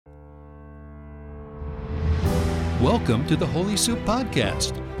Welcome to the Holy Soup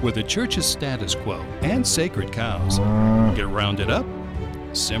Podcast, where the church's status quo and sacred cows get rounded up,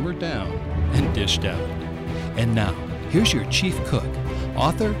 simmered down, and dished out. And now, here's your chief cook,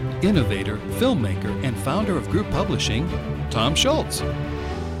 author, innovator, filmmaker, and founder of Group Publishing, Tom Schultz.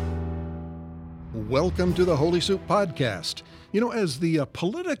 Welcome to the Holy Soup Podcast. You know, as the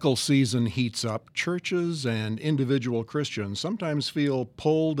political season heats up, churches and individual Christians sometimes feel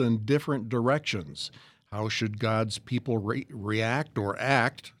pulled in different directions. How should God's people react or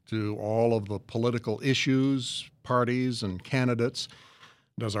act to all of the political issues, parties, and candidates?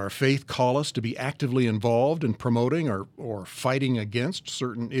 Does our faith call us to be actively involved in promoting or fighting against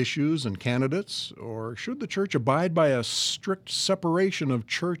certain issues and candidates? Or should the church abide by a strict separation of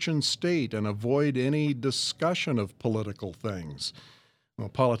church and state and avoid any discussion of political things? Well,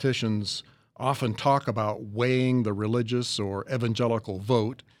 politicians often talk about weighing the religious or evangelical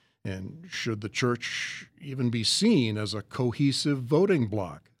vote. And should the church even be seen as a cohesive voting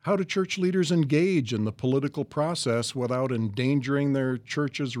bloc? How do church leaders engage in the political process without endangering their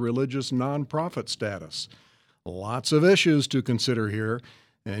church's religious nonprofit status? Lots of issues to consider here.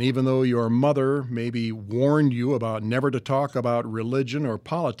 And even though your mother maybe warned you about never to talk about religion or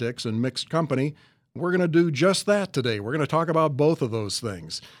politics in mixed company, we're going to do just that today. We're going to talk about both of those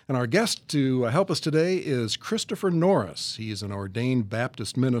things. And our guest to help us today is Christopher Norris. He is an ordained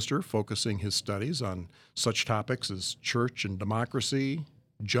Baptist minister focusing his studies on such topics as church and democracy,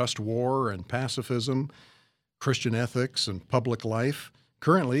 just war and pacifism, Christian ethics and public life.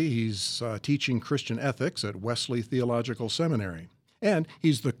 Currently, he's teaching Christian ethics at Wesley Theological Seminary. And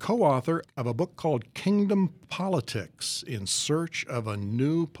he's the co-author of a book called Kingdom Politics: In Search of a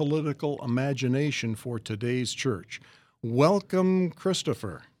New Political Imagination for Today's Church. Welcome,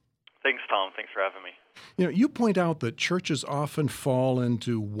 Christopher. Thanks, Tom. Thanks for having me. You know, you point out that churches often fall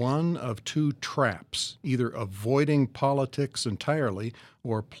into one of two traps, either avoiding politics entirely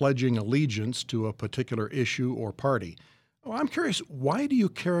or pledging allegiance to a particular issue or party. Well, I'm curious, why do you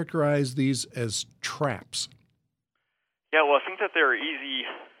characterize these as traps? Yeah, well, I think that there are easy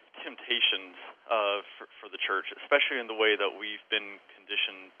temptations for the church, especially in the way that we've been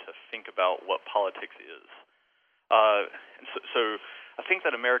conditioned to think about what politics is. And so I think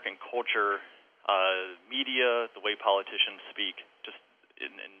that American culture, media, the way politicians speak, just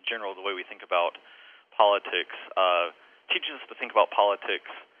in general, the way we think about politics, teaches us to think about politics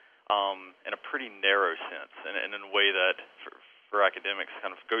in a pretty narrow sense, and in a way that for academics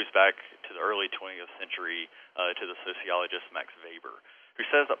kind of goes back to the early 20th century to the sociologist Max Weber, who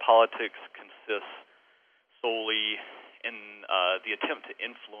says that politics consists solely in the attempt to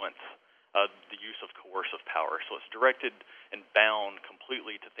influence the use of coercive power. So it's directed and bound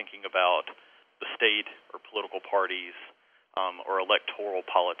completely to thinking about the state or political parties or electoral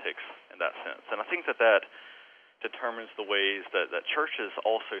politics in that sense. And I think that determines the ways that churches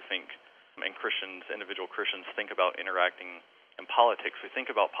also think, and Christians, individual Christians, think about interacting in politics. We think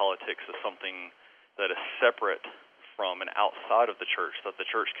about politics as something that is separate from and outside of the church, that the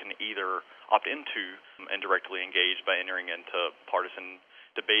church can either opt into and directly engage by entering into partisan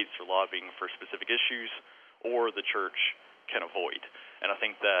debates or lobbying for specific issues, or the church can avoid. And I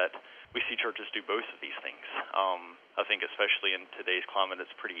think that we see churches do both of these things. I think especially in today's climate,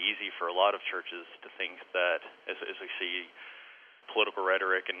 it's pretty easy for a lot of churches to think that as we see political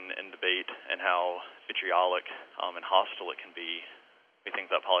rhetoric and debate and how vitriolic and hostile it can be, we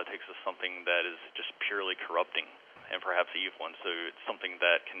think that politics is something that is just purely corrupting and perhaps evil, and so it's something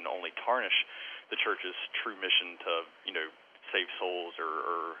that can only tarnish the church's true mission to, save souls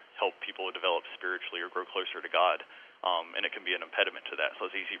or help people develop spiritually or grow closer to God, and it can be an impediment to that. So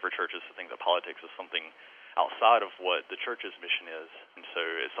it's easy for churches to think that politics is something outside of what the church's mission is, and so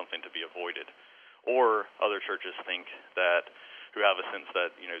it's something to be avoided. Or other churches think that, who have a sense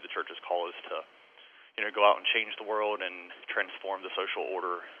that, the church's call is to, go out and change the world and transform the social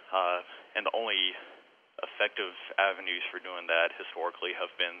order, and the only effective avenues for doing that historically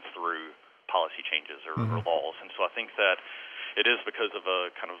have been through policy changes or laws. And so I think that it is because of a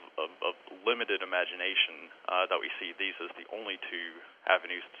kind of a limited imagination that we see these as the only two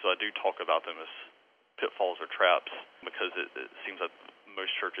avenues. So I do talk about them as pitfalls or traps because it seems that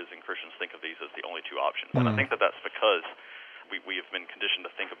most churches and Christians think of these as the only two options. And I think that that's because we have been conditioned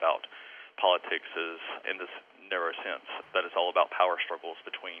to think about politics as, in this narrow sense, that it's all about power struggles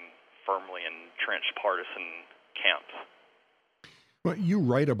between firmly entrenched partisan camps. Well, you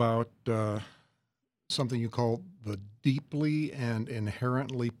write about something you call the deeply and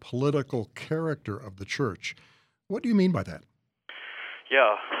inherently political character of the church. What do you mean by that?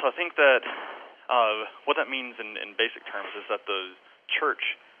 Yeah, so I think that what that means in basic terms is that the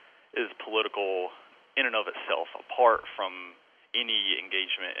church is political in and of itself, apart from any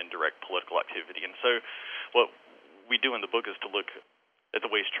engagement in direct political activity. And so what we do in the book is to look at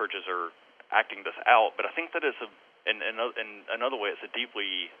the ways churches are acting this out, but I think that in another way, it's a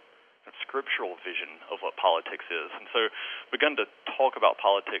deeply scriptural vision of what politics is. And so we've begun to talk about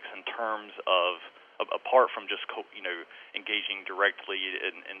politics in terms of apart from just engaging directly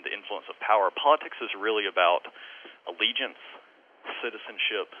in the influence of power. Politics is really about allegiance,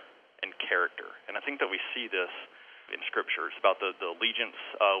 citizenship, and character. And I think that we see this in Scripture. It's about the allegiance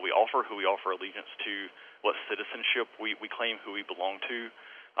we offer, who we offer allegiance to, what citizenship we claim who we belong to,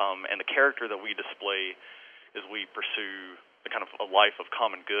 and the character that we display as we pursue the kind of a life of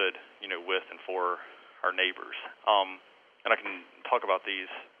common good, with and for our neighbors. And I can talk about these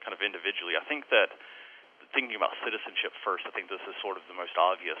kind of individually. I think that thinking about citizenship first, I think this is sort of the most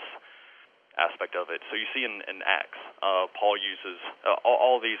obvious aspect of it. So you see in Acts, Paul uses,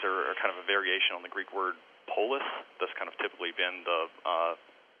 all of these are kind of a variation on the Greek word polis. That's kind of typically been the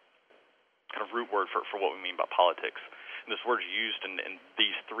kind of root word for what we mean by politics. And this word is used in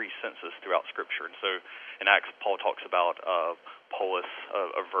these three senses throughout Scripture. And so in Acts, Paul talks about polis,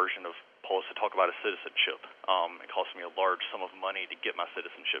 a version of polis to talk about a citizenship. It cost me a large sum of money to get my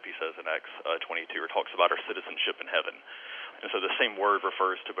citizenship, he says in Acts 22, or talks about our citizenship in heaven. And so the same word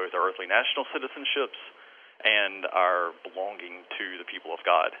refers to both our earthly national citizenships and our belonging to the people of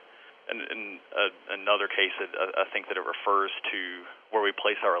God. And in another case, I think that it refers to where we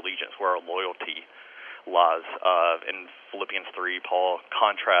place our allegiance, where our loyalty lies. In Philippians 3, Paul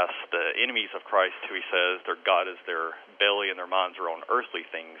contrasts the enemies of Christ, who he says their God is their belly and their minds are on earthly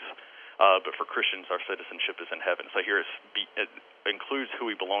things. But for Christians, our citizenship is in heaven. So here it includes who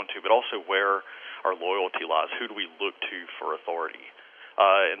we belong to, but also where our loyalty lies. Who do we look to for authority?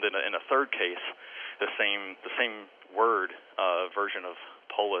 And then in a third case, the same word version of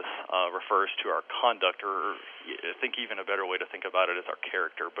polis refers to our conduct, or I think even a better way to think about it is our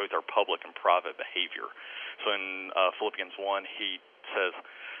character, both our public and private behavior. So in Philippians 1, he says,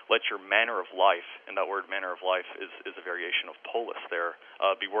 let your manner of life, and that word manner of life is a variation of polis there,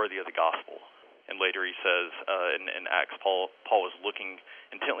 be worthy of the gospel. And later he says in Acts, Paul was looking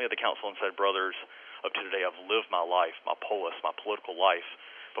intently at the council and said, brothers, up to today I've lived my life, my polis, my political life,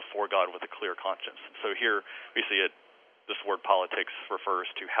 before God with a clear conscience. So here we see it. This word politics refers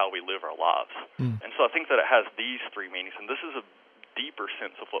to how we live our lives. And so I think that it has these three meanings, and this is a deeper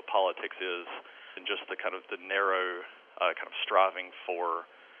sense of what politics is than just the kind of the narrow kind of striving for,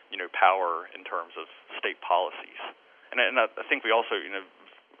 power in terms of state policies. And I think we also,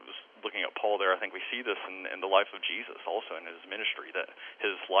 just looking at Paul there, I think we see this in the life of Jesus also in his ministry, that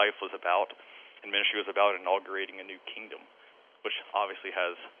his life was about, and ministry was about inaugurating a new kingdom, which obviously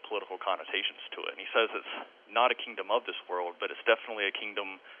has political connotations to it. And he says it's not a kingdom of this world, but it's definitely a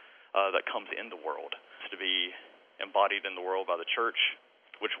kingdom that comes in the world. It's to be embodied in the world by the church,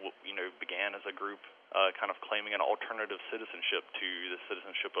 which began as a group kind of claiming an alternative citizenship to the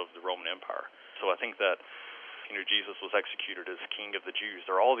citizenship of the Roman Empire. So I think that Jesus was executed as King of the Jews.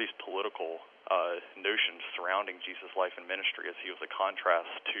 There are all these political notions surrounding Jesus' life and ministry as he was a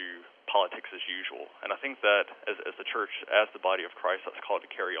contrast to politics as usual. And I think that as the church, as the body of Christ that's called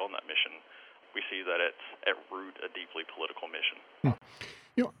to carry on that mission, we see that it's at root a deeply political mission.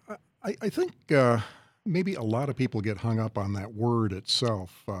 I think maybe a lot of people get hung up on that word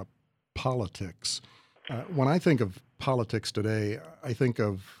itself, politics. When I think of politics today, I think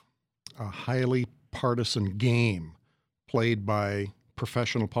of a highly partisan game played by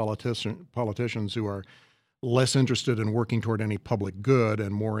professional politicians who are less interested in working toward any public good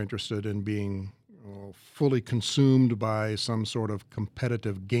and more interested in being fully consumed by some sort of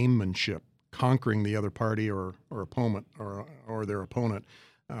competitive gamemanship, conquering the other party or opponent or their opponent.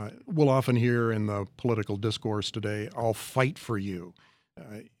 We'll often hear in the political discourse today, "I'll fight for you."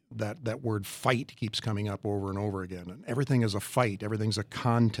 That word "fight" keeps coming up over and over again. And everything is a fight. Everything's a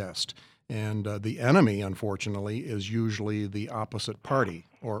contest. And the enemy, unfortunately, is usually the opposite party,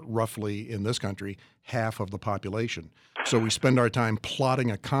 or roughly, in this country, half of the population. So we spend our time plotting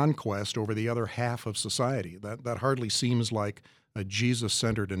a conquest over the other half of society. That hardly seems like a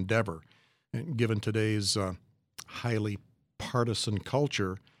Jesus-centered endeavor. And given today's highly partisan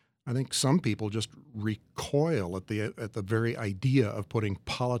culture, I think some people just recoil at the very idea of putting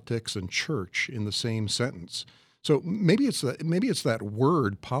politics and church in the same sentence. So maybe it's that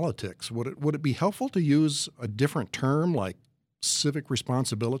word politics. Would it be helpful to use a different term like civic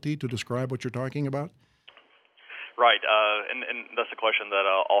responsibility to describe what you're talking about? Right, and that's a question that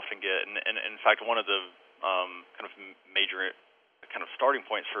I often get. And in fact, one of the kind of major kind of starting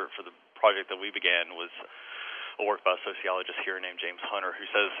points for the project that we began was a work by a sociologist here named James Hunter, who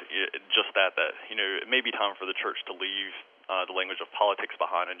says just that it may be time for the church to leave the language of politics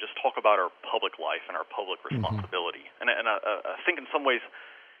behind and just talk about our public life and our public responsibility. And I think in some ways,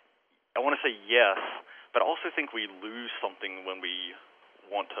 I want to say yes, but I also think we lose something when we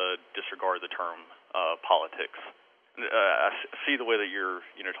want to disregard the term politics. I see the way that you're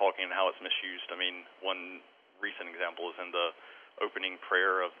talking and how it's misused. I mean, one recent example is in the opening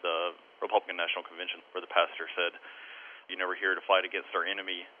prayer of the Republican National Convention, where the pastor said, we're here to fight against our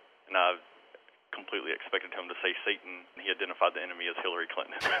enemy, and I completely expected him to say Satan. He identified the enemy as Hillary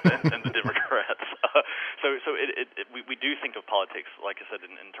Clinton and the Democrats. We do think of politics, like I said,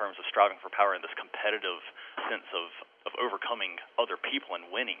 in terms of striving for power and this competitive sense of overcoming other people and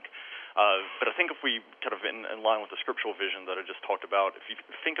winning. But I think if we kind of in line with the scriptural vision that I just talked about, if you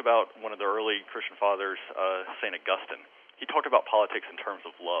think about one of the early Christian fathers, St. Augustine, he talked about politics in terms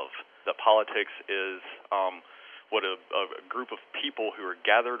of love, that politics is what a group of people who are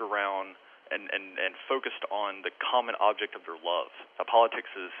gathered around and focused on the common object of their love. Now, politics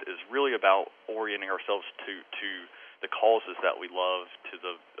is really about orienting ourselves to the causes that we love, to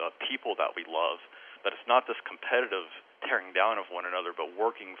the people that we love, but it's not this competitive tearing down of one another, but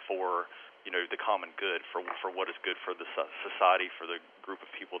working for the common good, for what is good for the society, for the group of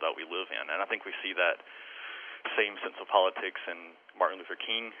people that we live in. And I think we see that same sense of politics in Martin Luther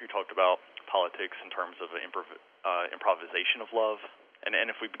King, who talked about politics in terms of improvisation of love. And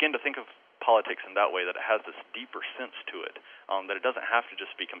if we begin to think of politics in that way, that it has this deeper sense to it, that it doesn't have to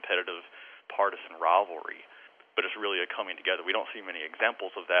just be competitive partisan rivalry, but it's really a coming together. We don't see many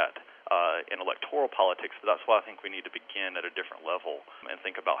examples of that in electoral politics, but that's why I think we need to begin at a different level and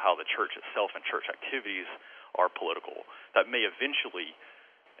think about how the church itself and church activities are political. That may eventually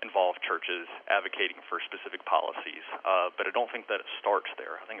involve churches advocating for specific policies, but I don't think that it starts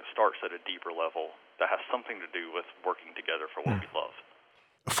there. I think it starts at a deeper level that has something to do with working together for what we love.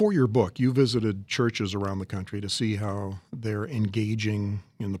 For your book, you visited churches around the country to see how they're engaging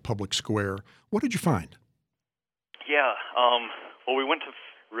in the public square. What did you find? Yeah, well, we went to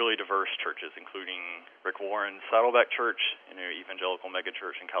really diverse churches, including Rick Warren's Saddleback Church, evangelical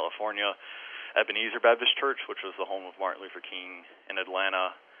megachurch in California, Ebenezer Baptist Church, which was the home of Martin Luther King in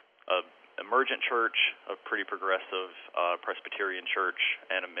Atlanta, Emergent Church, a pretty progressive Presbyterian church,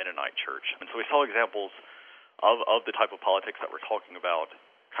 and a Mennonite church. And so we saw examples of the type of politics that we're talking about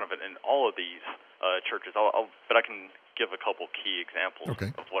kind of in all of these churches. But I can give a couple key examples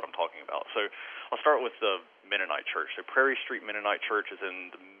of what I'm talking about. So I'll start with the Mennonite Church. So Prairie Street Mennonite Church is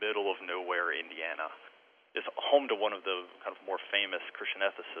in the middle of nowhere, Indiana. It's home to one of the kind of more famous Christian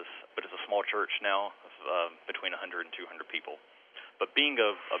ethicists, but it's a small church now of between 100 and 200 people. But being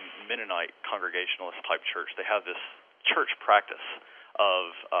a Mennonite Congregationalist type church, they have this church practice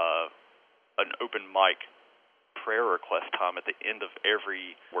of an open mic prayer request time at the end of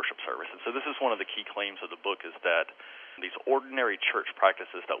every worship service. And so this is one of the key claims of the book, is that these ordinary church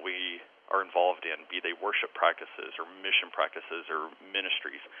practices that we are involved in, be they worship practices or mission practices or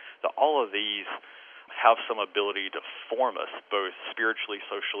ministries, that all of these have some ability to form us both spiritually,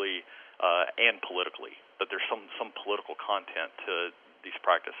 socially, and politically, that there's some political content to these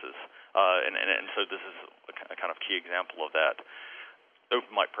practices. And so this is a kind of key example of that.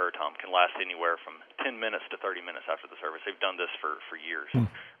 Open mic prayer time can last anywhere from 10 minutes to 30 minutes after the service. They've done this for years.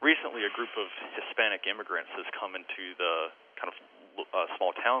 Recently, a group of Hispanic immigrants has come into the kind of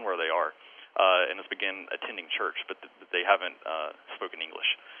small town where they are and has begun attending church, but they haven't spoken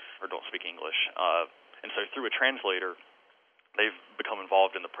English or don't speak English. And so through a translator, they've become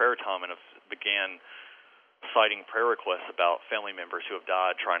involved in the prayer time and have began citing prayer requests about family members who have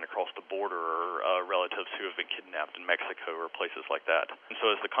died trying to cross the border, or relatives who have been kidnapped in Mexico or places like that. And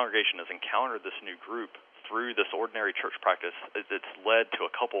so as the congregation has encountered this new group through this ordinary church practice, it's led to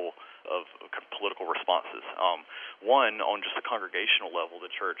a couple of political responses. One, on just a congregational level,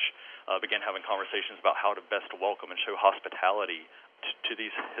 the church began having conversations about how to best welcome and show hospitality to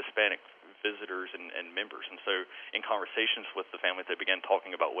these Hispanic visitors and members. And so in conversations with the families, they began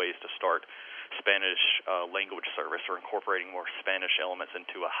talking about ways to start Spanish language service, or incorporating more Spanish elements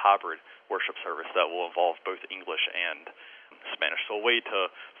into a hybrid worship service that will involve both English and Spanish. So a way to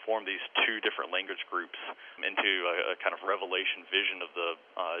form these two different language groups into a kind of revelation vision of the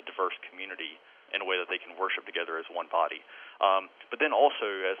diverse community in a way that they can worship together as one body. But then also,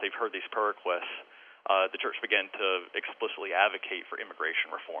 as they've heard these prayer requests, the church began to explicitly advocate for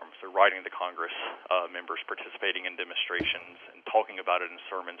immigration reform, so writing to Congress, members participating in demonstrations and talking about it in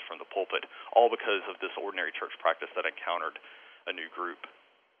sermons from the pulpit, all because of this ordinary church practice that encountered a new group.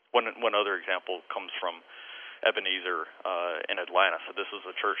 One other example comes from Ebenezer in Atlanta. So this was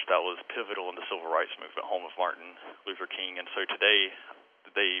a church that was pivotal in the civil rights movement, home of Martin Luther King. And so today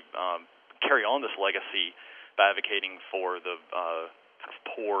they carry on this legacy by advocating for the kind of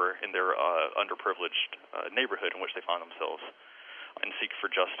poor in their underprivileged neighborhood in which they find themselves, and seek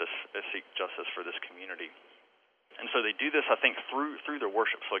justice for this community. And so they do this, I think, through their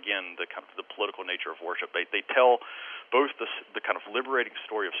worship. So again, the kind of the political nature of worship. They tell both the kind of liberating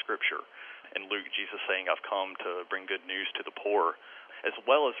story of Scripture. In Luke, Jesus saying, "I've come to bring good news to the poor," as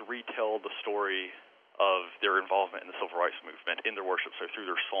well as retell the story of their involvement in the civil rights movement in their worship. So through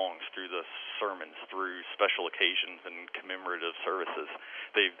their songs, through the sermons, through special occasions and commemorative services,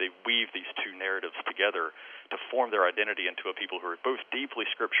 they weave these two narratives together to form their identity into a people who are both deeply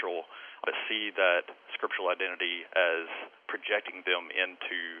scriptural, but see that scriptural identity as projecting them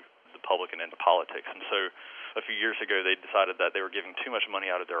into the public and into politics. And so a few years ago, they decided that they were giving too much money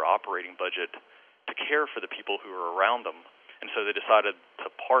out of their operating budget to care for the people who were around them. And so they decided to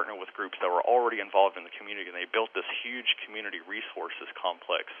partner with groups that were already involved in the community, and they built this huge community resources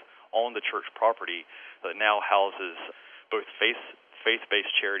complex on the church property that now houses both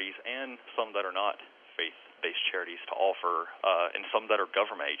faith-based charities and some that are not faith-based charities to offer, and some that are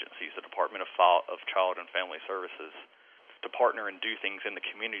government agencies, the Department of Child and Family Services, to partner and do things in the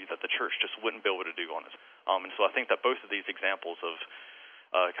community that the church just wouldn't be able to do on its own. And so I think that both of these examples of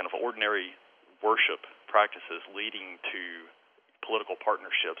kind of ordinary worship practices leading to political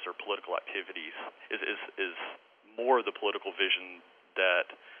partnerships or political activities is more the political vision that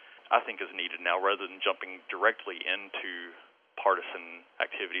I think is needed now, rather than jumping directly into partisan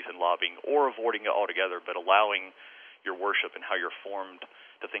activities and lobbying or avoiding it altogether, but allowing your worship and how you're formed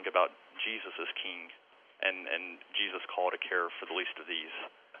to think about Jesus as King and Jesus' call to care for the least of these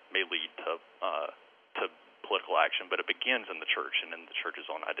may lead to political action, but it begins in the church and in the church's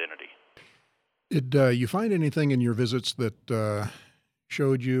own identity. Did you find anything in your visits that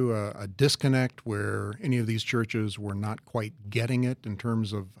showed you a disconnect where any of these churches were not quite getting it in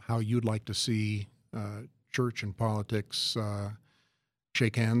terms of how you'd like to see church and politics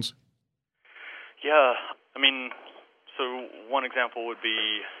shake hands? Yeah, I mean, so one example would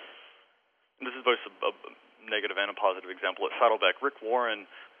be, this is both a negative and a positive example. At Saddleback, Rick Warren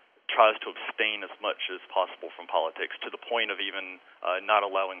tries to abstain as much as possible from politics, to the point of even not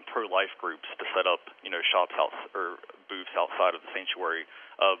allowing pro-life groups to set up, shops out or booths outside of the sanctuary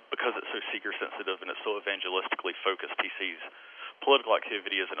because it's so seeker-sensitive and it's so evangelistically focused. He sees political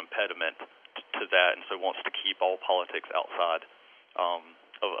activity as an impediment to that, and so wants to keep all politics outside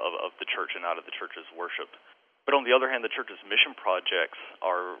of the church and out of the church's worship. But on the other hand, the church's mission projects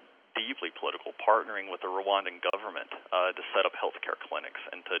are deeply political, partnering with the Rwandan government to set up healthcare clinics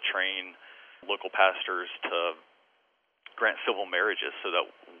and to train local pastors to grant civil marriages so that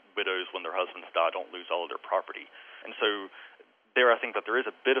widows, when their husbands die, don't lose all of their property. And so there, I think that there is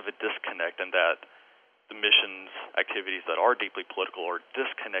a bit of a disconnect in that the missions activities that are deeply political are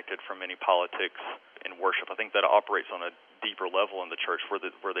disconnected from any politics in worship. I think that operates on a deeper level in the church where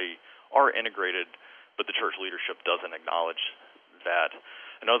they are integrated, but the church leadership doesn't acknowledge that.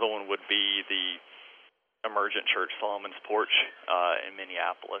 Another one would be the emergent church, Solomon's Porch, in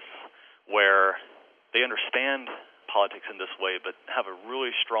Minneapolis, where they understand politics in this way, but have a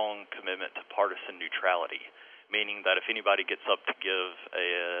really strong commitment to partisan neutrality, meaning that if anybody gets up to give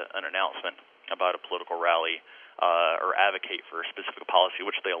an announcement about a political rally or advocate for a specific policy,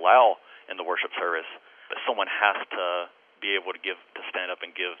 which they allow in the worship service, that someone has to be able to stand up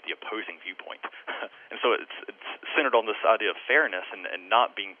and give the opposing viewpoint. And so it's centered on this idea of fairness and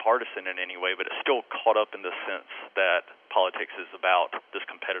not being partisan in any way, but it's still caught up in the sense that politics is about this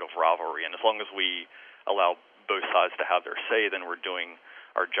competitive rivalry. And as long as we allow both sides to have their say, then we're doing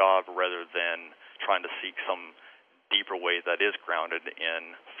our job rather than trying to seek some deeper way that is grounded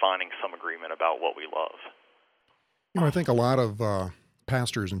in finding some agreement about what we love. I think a lot of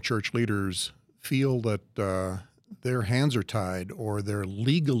pastors and church leaders feel that their hands are tied or they're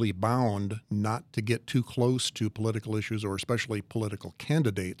legally bound not to get too close to political issues or especially political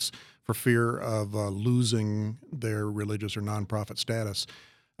candidates for fear of losing their religious or nonprofit status.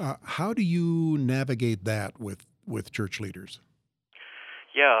 How do you navigate that with church leaders?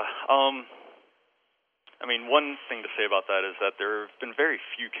 Yeah, I mean, one thing to say about that is that there have been very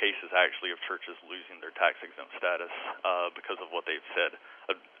few cases actually of churches losing their tax-exempt status because of what they've said.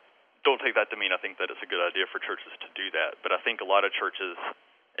 Don't take that to mean I think that it's a good idea for churches to do that, but I think a lot of churches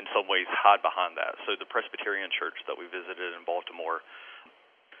in some ways hide behind that. So the Presbyterian church that we visited in Baltimore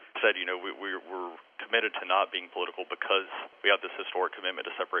said, we're committed to not being political because we have this historic commitment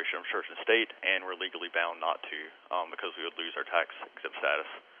to separation of church and state, and we're legally bound not to because we would lose our tax-exempt status.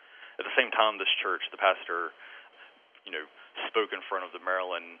 At the same time, this church, the pastor spoke in front of the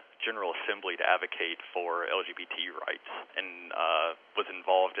Maryland General Assembly to advocate for LGBT rights, and was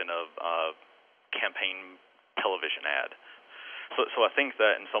involved in a campaign television ad. So I think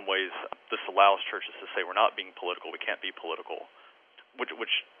that in some ways this allows churches to say we're not being political, we can't be political, which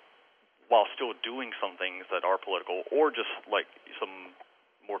while still doing some things that are political, or just like some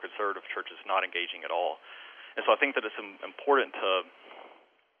more conservative churches not engaging at all. And so I think that it's important to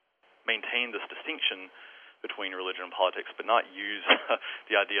maintain this distinction between religion and politics, but not use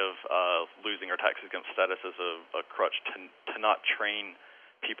the idea of losing our tax exempt status as a crutch to not train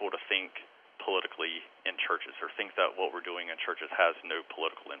people to think politically in churches, or think that what we're doing in churches has no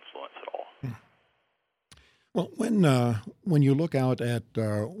political influence at all. Well, when you look out at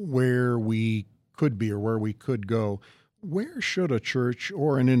where we could be or where we could go, where should a church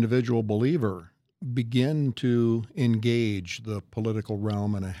or an individual believer begin to engage the political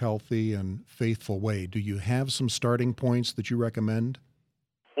realm in a healthy and faithful way? Do you have some starting points that you recommend?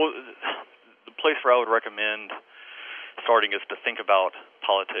 Well, the place where I would recommend starting is to think about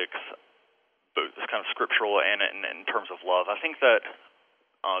politics, both as kind of scriptural and in terms of love. I think that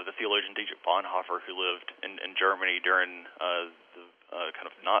the theologian Dietrich Bonhoeffer, who lived in Germany during the kind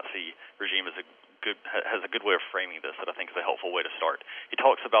of Nazi regime, has a good way of framing this that I think is a helpful way to start. He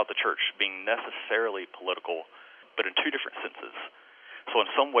talks about the church being necessarily political, but in two different senses. So in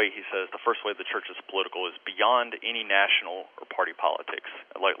some way, he says the first way the church is political is beyond any national or party politics,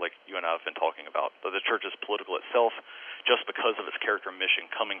 like you and I have been talking about. That the church is political itself just because of its character and mission,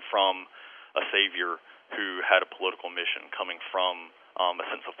 coming from a Savior who had a political mission, coming from a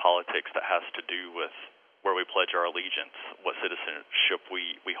sense of politics that has to do with where we pledge our allegiance, what citizenship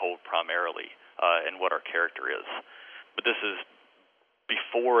we hold primarily, and what our character is. But this is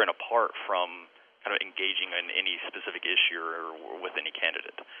before and apart from kind of engaging in any specific issue or with any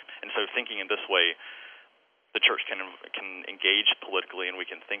candidate. And so thinking in this way, the church can engage politically, and we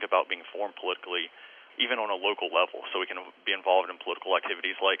can think about being formed politically even on a local level. So we can be involved in political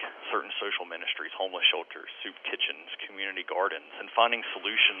activities like certain social ministries, homeless shelters, soup kitchens, community gardens, and finding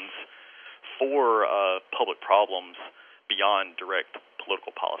solutions for public problems beyond direct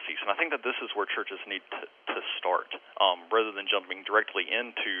political policies. And I think that this is where churches need to start, rather than jumping directly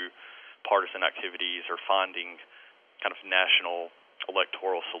into partisan activities or finding kind of national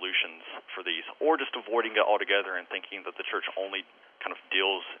electoral solutions for these, or just avoiding it altogether and thinking that the church only kind of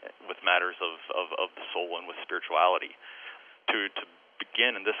deals with matters of the soul and with spirituality. To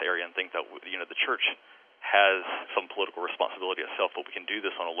begin in this area and think that the church has some political responsibility itself, but we can do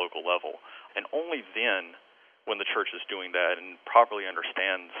this on a local level. And only then, when the church is doing that and properly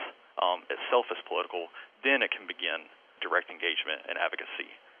understands itself as political, then it can begin direct engagement and advocacy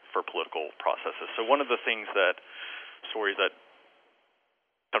for political processes. So one of the stories that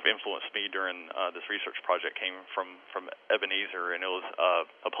kind of influenced me during this research project came from Ebenezer, and it was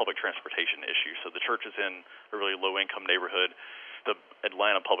a public transportation issue. So the church is in a really low-income neighborhood. The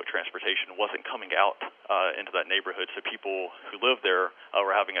Atlanta public transportation wasn't coming out into that neighborhood, so people who lived there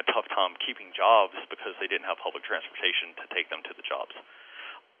were having a tough time keeping jobs because they didn't have public transportation to take them to the jobs.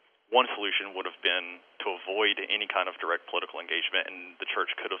 One solution would have been to avoid any kind of direct political engagement, and the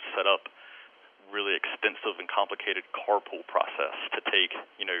church could have set up really extensive and complicated carpool process to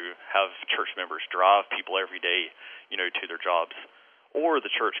have church members drive people every day, to their jobs. Or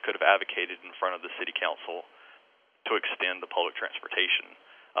the church could have advocated in front of the city council to extend the public transportation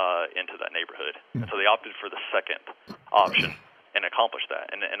into that neighborhood. And so they opted for the second option and accomplished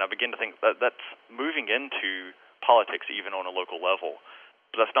that. And I begin to think that that's moving into politics even on a local level.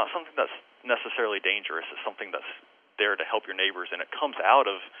 But that's not something that's necessarily dangerous. It's something that's there to help your neighbors, and it comes out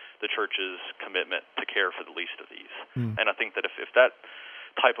of the church's commitment to care for the least of these. And I think that if that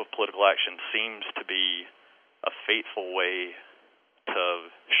type of political action seems to be a faithful way to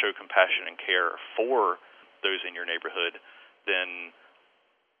show compassion and care for those in your neighborhood, then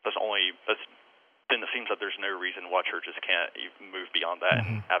then it seems that there's no reason why churches can't even move beyond that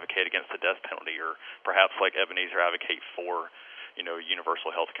and advocate against the death penalty, or perhaps like Ebenezer, advocate for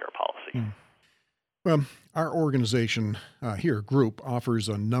universal health care policy. Well, our organization here, Group, offers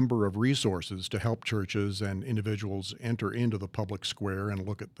a number of resources to help churches and individuals enter into the public square and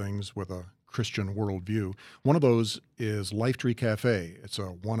look at things with a Christian worldview. One of those is Lifetree Cafe. It's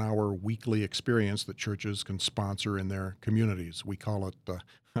a 1-hour weekly experience that churches can sponsor in their communities. We call it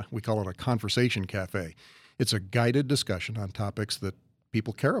a conversation cafe. It's a guided discussion on topics that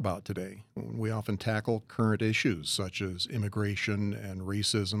people care about today. We often tackle current issues such as immigration and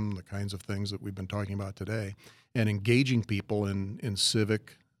racism, the kinds of things that we've been talking about today, and engaging people in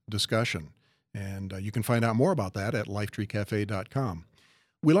civic discussion. And you can find out more about that at lifetreecafe.com.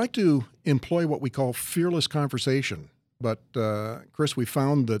 We like to employ what we call fearless conversation. But, Chris, we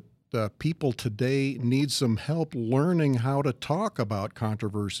found that people today need some help learning how to talk about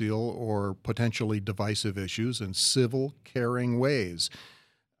controversial or potentially divisive issues in civil, caring ways.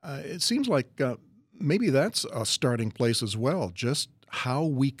 It seems like maybe that's a starting place as well, just how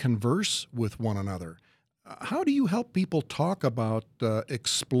we converse with one another. How do you help people talk about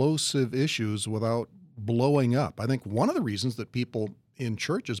explosive issues without blowing up? I think one of the reasons that people in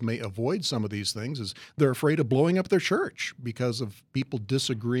churches may avoid some of these things is they're afraid of blowing up their church because of people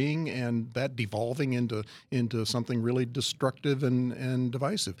disagreeing and that devolving into something really destructive and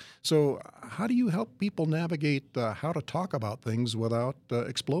divisive. So how do you help people navigate how to talk about things without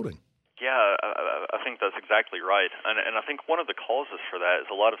exploding? Yeah, I think that's exactly right. And I think one of the causes for that is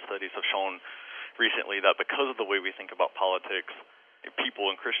a lot of studies have shown recently that because of the way we think about politics, people,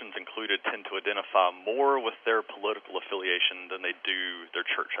 and Christians included, tend to identify more with their political affiliation than they do their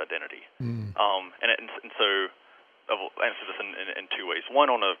church identity. And so I'll answer this in two ways. One,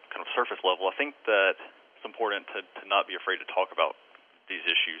 on a kind of surface level, I think that it's important to not be afraid to talk about these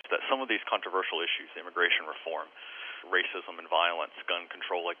issues, that some of these controversial issues, immigration reform, racism and violence, gun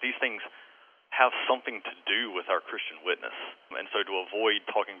control, like these things have something to do with our Christian witness. And so to avoid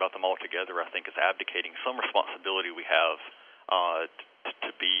talking about them altogether, I think, is abdicating some responsibility we have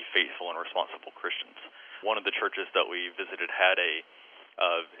to be faithful and responsible Christians. One of the churches that we visited had a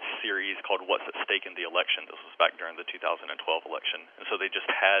series called What's at Stake in the Election. This was back during the 2012 election. And so they just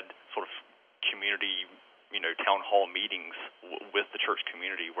had sort of community, town hall meetings with the church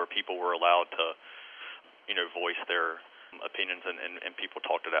community where people were allowed to, voice their opinions and people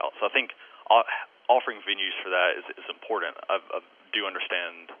talked it out. So I think offering venues for that is important. I do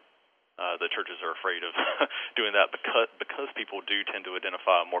understand the churches are afraid of doing that because people do tend to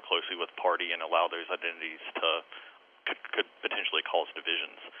identify more closely with party and allow those identities to could potentially cause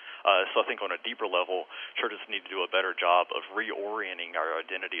divisions. So I think on a deeper level, churches need to do a better job of reorienting our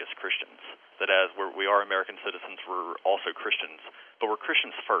identity as Christians. That as we are American citizens, we're also Christians, but we're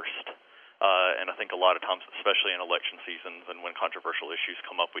Christians first. And I think a lot of times, especially in election seasons and when controversial issues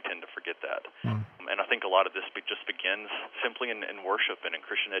come up, we tend to forget that. And I think a lot of this just begins simply in worship and in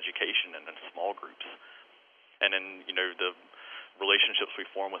Christian education and in small groups and in, the relationships we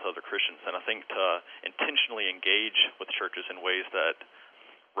form with other Christians. And I think to intentionally engage with churches in ways that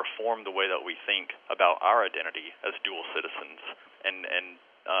reform the way that we think about our identity as dual citizens and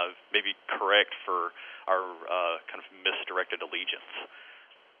maybe correct for our kind of misdirected allegiance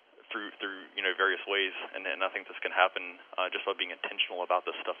through various ways, and I think this can happen just by being intentional about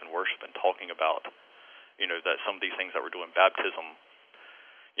this stuff in worship and talking about that some of these things that we're doing, baptism,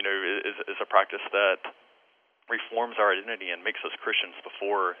 is a practice that reforms our identity and makes us Christians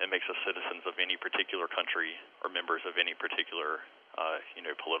before it makes us citizens of any particular country or members of any particular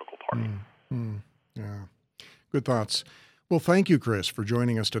political party. Yeah, good thoughts. Well, thank you, Chris, for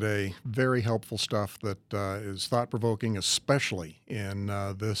joining us today. Very helpful stuff that is thought-provoking, especially in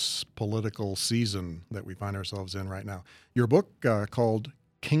this political season that we find ourselves in right now. Your book called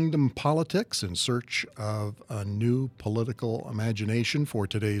Kingdom Politics in Search of a New Political Imagination for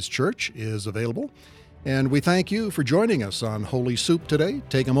Today's Church is available. And we thank you for joining us on Holy Soup today.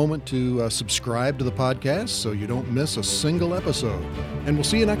 Take a moment to subscribe to the podcast so you don't miss a single episode. And we'll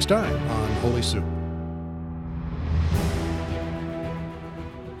see you next time on Holy Soup.